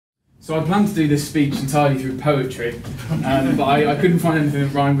So I planned to do this speech entirely through poetry, but I couldn't find anything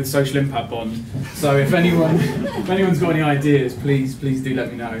that rhymed with social impact bond. So if anyone's got any ideas, please do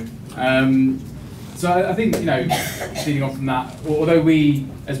let me know. So I think, leading on from that, although we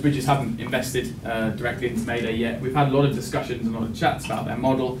as Bridges haven't invested directly into Mayday yet, we've had a lot of discussions and a lot of chats about their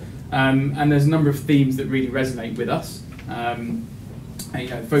model, and there's a number of themes that really resonate with us.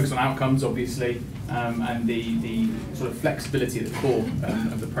 Focus on outcomes, obviously, and the sort of flexibility at the core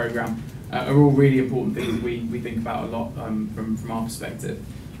of the programme are all really important things that we think about a lot from our perspective.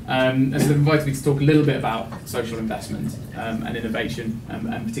 And so they've invited me to talk a little bit about social investment and innovation,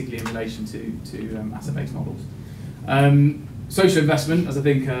 and particularly in relation to asset-based models. Social investment, as I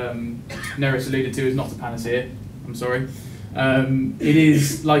think Neris alluded to, is not a panacea. I'm sorry. It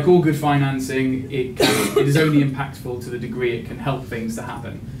is, like all good financing, it is only impactful to the degree it can help things to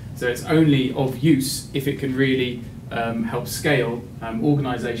happen. So it's only of use if it can really help scale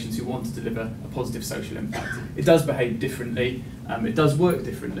organisations who want to deliver a positive social impact. It does behave differently, it does work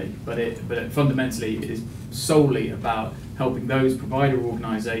differently, but fundamentally it is solely about helping those provider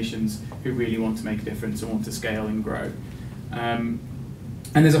organisations who really want to make a difference and want to scale and grow. And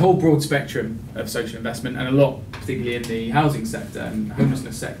there's a whole broad spectrum of social investment, and a lot, particularly in the housing sector and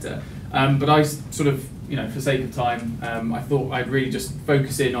homelessness sector. But I sort of, for sake of time, I thought I'd really just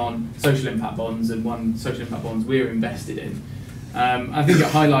focus in on social impact bonds and one social impact bonds we're invested in. I think it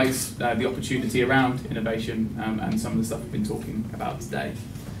highlights the opportunity around innovation and some of the stuff we've been talking about today.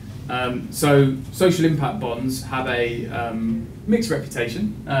 So social impact bonds have a mixed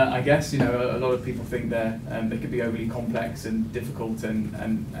reputation, I guess. A lot of people think they could be overly complex and difficult, and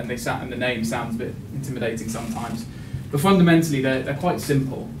the name sounds a bit intimidating sometimes. But fundamentally, they're quite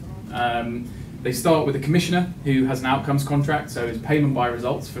simple. They start with a commissioner who has an outcomes contract, so it's payment by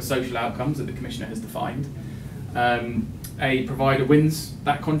results for social outcomes that the commissioner has defined. A provider wins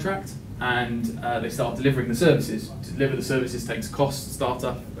that contract, and they start delivering the services. To deliver the services takes cost,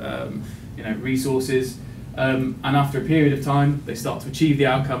 startup, resources, and after a period of time, they start to achieve the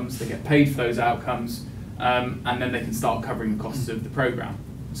outcomes, they get paid for those outcomes, and then they can start covering the costs of the programme.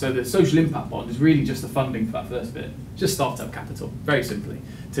 So the social impact bond is really just the funding for that first bit, just startup capital, very simply,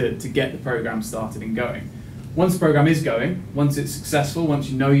 to get the programme started and going. Once the programme is going, once it's successful, once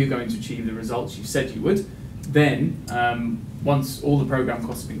you know you're going to achieve the results you said you would, then once all the programme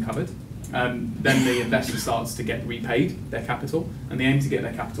costs have been covered, then the investor starts to get repaid their capital, and they aim to get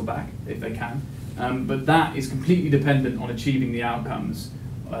their capital back if they can. But that is completely dependent on achieving the outcomes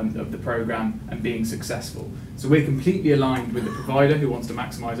of the programme and being successful. So we're completely aligned with the provider who wants to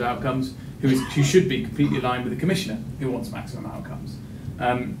maximise outcomes, who should be completely aligned with the commissioner who wants maximum outcomes.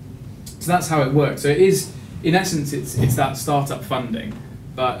 So that's how it works. So it is, in essence, it's that startup funding.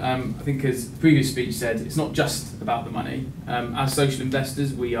 But I think, as the previous speech said, it's not just about the money. As social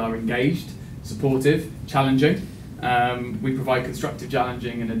investors, we are engaged, supportive, challenging. We provide constructive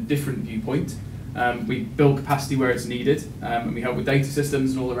challenging and a different viewpoint. We build capacity where it's needed, and we help with data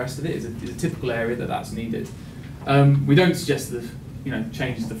systems and all the rest of it is a typical area that's needed. We don't suggest that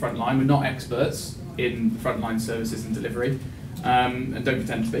changes the front line. We're not experts in frontline services and delivery, and don't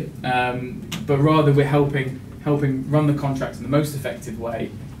pretend to be. But rather, we're helping run the contract in the most effective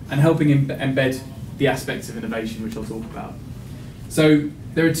way, and helping embed the aspects of innovation, which I'll talk about. So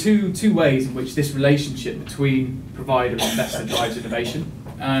there are two ways in which this relationship between provider and investor drives innovation.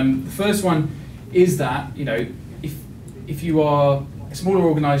 The first one is that if you are a smaller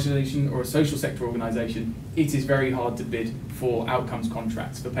organisation or a social sector organisation, it is very hard to bid for outcomes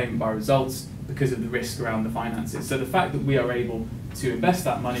contracts for payment by results because of the risk around the finances. So the fact that we are able to invest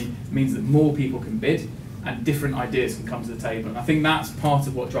that money means that more people can bid and different ideas can come to the table. And I think that's part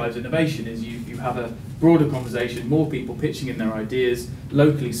of what drives innovation, is you have a broader conversation, more people pitching in their ideas,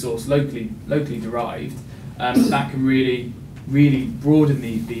 locally sourced, locally derived, that can really broaden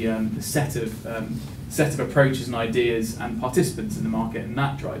the set of approaches and ideas and participants in the market, and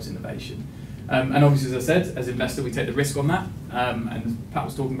that drives innovation. And obviously, as I said, as an investor, we take the risk on that. And as Pat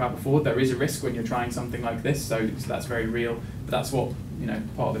was talking about before, there is a risk when you're trying something like this, so that's very real. But that's what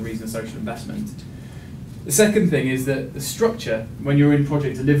part of the reason of social investment. The second thing is that the structure, when you're in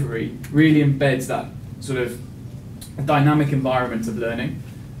project delivery, really embeds that sort of dynamic environment of learning.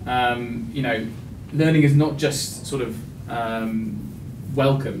 Learning is not just sort of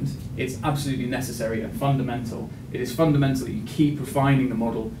welcomed, it's absolutely necessary and fundamental. It is fundamental that you keep refining the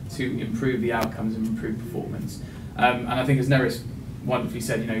model to improve the outcomes and improve performance. And I think, as Neris wonderfully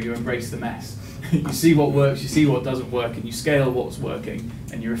said, you embrace the mess. You see what works, you see what doesn't work, and you scale what's working,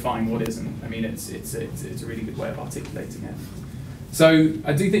 and you refine what isn't. I mean, it's a really good way of articulating it. So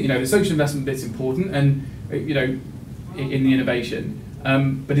I do think the social investment bit's important, and in the innovation.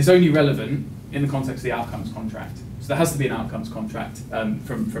 but it's only relevant in the context of the outcomes contract. So there has to be an outcomes contract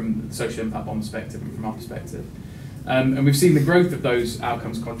from the social impact bond perspective and from our perspective. And we've seen the growth of those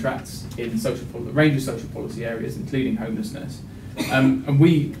outcomes contracts in a range of social policy areas, including homelessness. And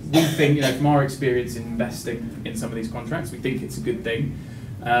we think, from our experience in investing in some of these contracts, we think it's a good thing.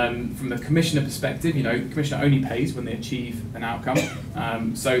 From the commissioner perspective, the commissioner only pays when they achieve an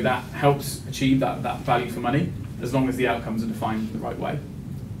outcome. So that helps achieve that value for money, as long as the outcomes are defined in the right way.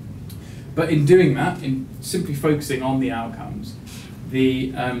 But in doing that, in simply focusing on the outcomes,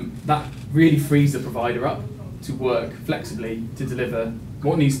 that really frees the provider up to work flexibly to deliver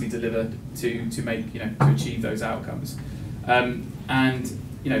what needs to be delivered to achieve those outcomes. That's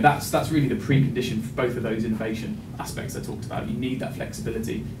really the precondition for both of those innovation aspects I talked about. You need that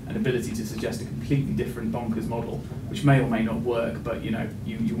flexibility and ability to suggest a completely different bonkers model, which may or may not work, but you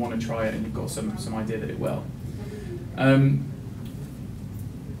want to try it and you've got some idea that it will.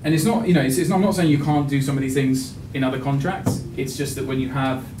 And it's not, I'm not saying you can't do some of these things in other contracts. It's just that when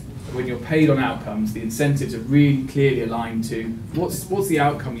you're paid on outcomes, the incentives are really clearly aligned to what's the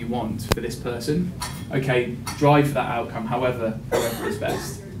outcome you want for this person. Okay, drive for that outcome, however is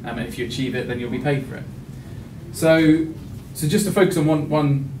best. And if you achieve it, then you'll be paid for it. So just to focus on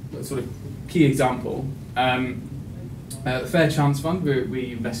one sort of key example, the Fair Chance Fund,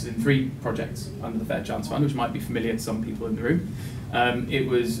 we invested in 3 projects under the Fair Chance Fund, which might be familiar to some people in the room. It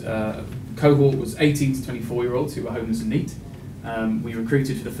was cohort was 18 to 24-year-olds who were homeless and neat. We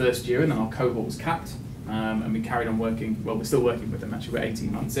recruited for the first year, and then our cohort was capped, and we carried on working. Well, we're still working with them. Actually, we're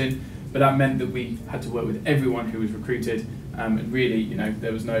 18 months in, but that meant that we had to work with everyone who was recruited, and really,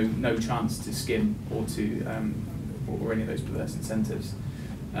 there was no chance to skim or any of those perverse incentives.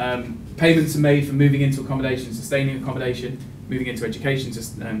 Payments are made for moving into accommodation, sustaining accommodation, moving into education,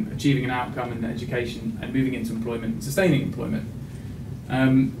 achieving an outcome in education, and moving into employment, sustaining employment.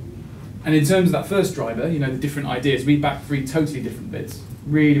 And in terms of that first driver, the different ideas, we backed 3 totally different bids,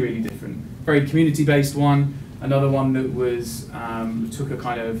 really, really different. Very community-based one, another one that was took a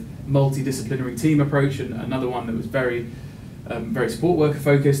kind of multidisciplinary team approach, and another one that was very support worker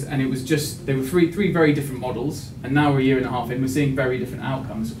focused. And it was they were three very different models. And now we're a year and a half in, we're seeing very different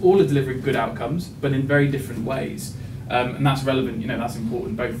outcomes. All are delivering good outcomes, but in very different ways. And that's relevant, that's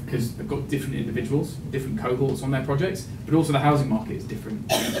important, both because they've got different individuals, different cohorts on their projects, but also the housing market is different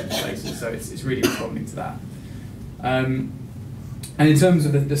in different places, so it's really responding to that. And in terms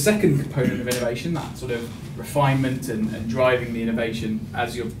of the second component of innovation, that sort of refinement and driving the innovation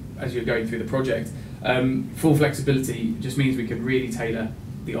as you're going through the project, full flexibility just means we can really tailor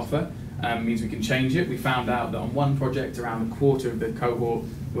the offer, means we can change it. We found out that on one project, around a quarter of the cohort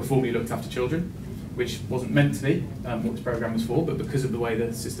were formerly looked after children, which wasn't meant to be what this programme was for, but because of the way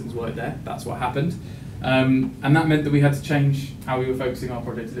the systems worked there, that's what happened. And that meant that we had to change how we were focusing our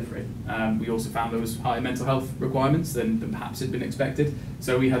project delivery. We also found there was higher mental health requirements than perhaps had been expected,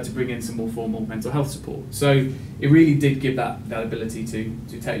 so we had to bring in some more formal mental health support. So it really did give that ability to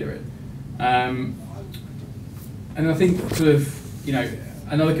tailor it. And I think sort of,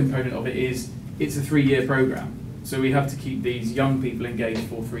 another component of it is it's a 3-year programme. So we have to keep these young people engaged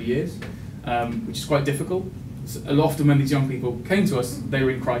for 3 years. Which is quite difficult. So often when these young people came to us, they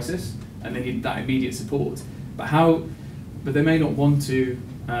were in crisis and they needed that immediate support. But they may not want to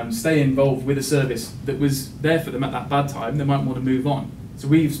stay involved with a service that was there for them at that bad time. They might want to move on. So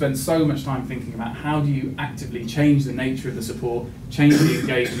we've spent so much time thinking about how do you actively change the nature of the support, change the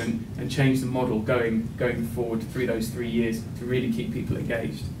engagement, and change the model going forward through those 3 years to really keep people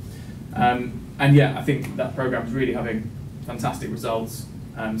engaged. And yeah, I think that programme is really having fantastic results.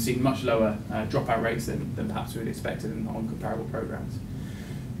 Seeing much lower dropout rates than perhaps we would expected on comparable programs.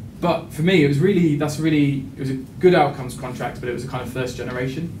 But for me, it was a good outcomes contract, but it was a kind of first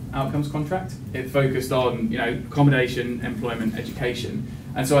generation outcomes contract. It focused on accommodation, employment, education,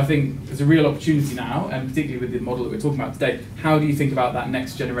 and so I think there's a real opportunity now, and particularly with the model that we're talking about today. How do you think about that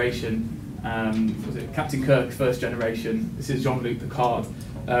next generation? Was it Captain Kirk, first generation? This is Jean-Luc Picard.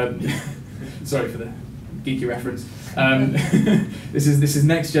 Sorry for the geeky reference. This is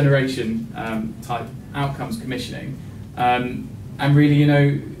next generation type outcomes commissioning, and really,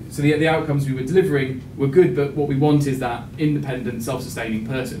 so the outcomes we were delivering were good, but what we want is that independent, self-sustaining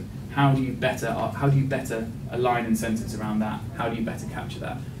person. How do you better align incentives around that? How do you better capture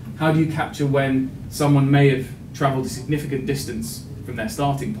that? How do you capture when someone may have travelled a significant distance from their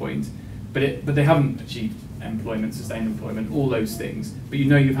starting point, but they haven't achieved employment, sustained employment, all those things, but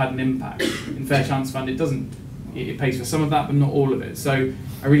you've had an impact. In Fair Chance Fund, it pays for some of that, but not all of it. So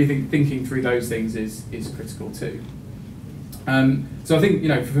I really think thinking through those things is critical too. So I think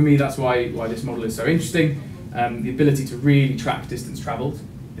for me that's why this model is so interesting. The ability to really track distance travelled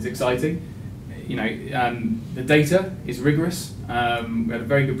is exciting. You know, the data is rigorous. We had a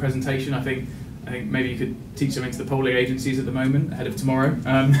very good presentation. I think maybe you could teach something to the polling agencies at the moment, ahead of tomorrow,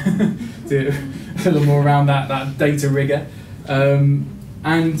 to a little more around that data rigor.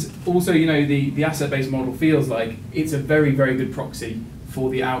 And also, you know, the asset-based model feels like it's a very, very good proxy for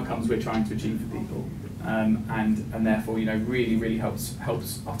the outcomes we're trying to achieve for people, and therefore, you know, really, really helps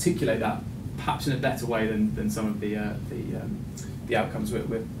articulate that perhaps in a better way than some of the outcomes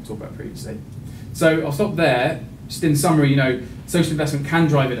we're talking about previously. So I'll stop there. Just in summary, you know, social investment can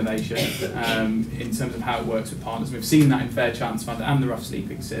drive innovation in terms of how it works with partners. We've seen that in Fair Chance Fund and the Rough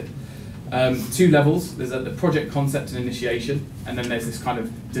Sleeping SID. 2 levels. There's the project concept and initiation, and then there's this kind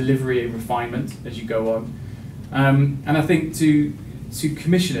of delivery and refinement as you go on. And I think to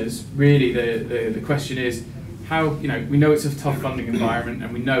commissioners, really the question is how, you know, we know it's a tough funding environment,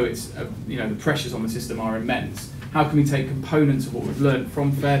 and we know it's you know, the pressures on the system are immense. How can we take components of what we've learned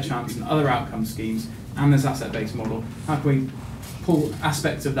from Fair Chance and other outcome schemes and this asset-based model? How can we pull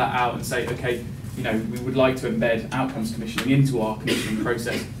aspects of that out and say, okay, you know, we would like to embed outcomes commissioning into our commissioning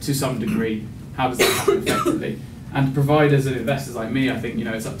process to some degree. How does that happen effectively? And providers and investors like me, I think, you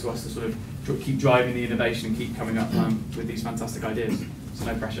know, it's up to us to sort of keep driving the innovation and keep coming up with these fantastic ideas. So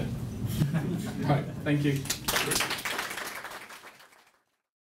no pressure. Right, thank you.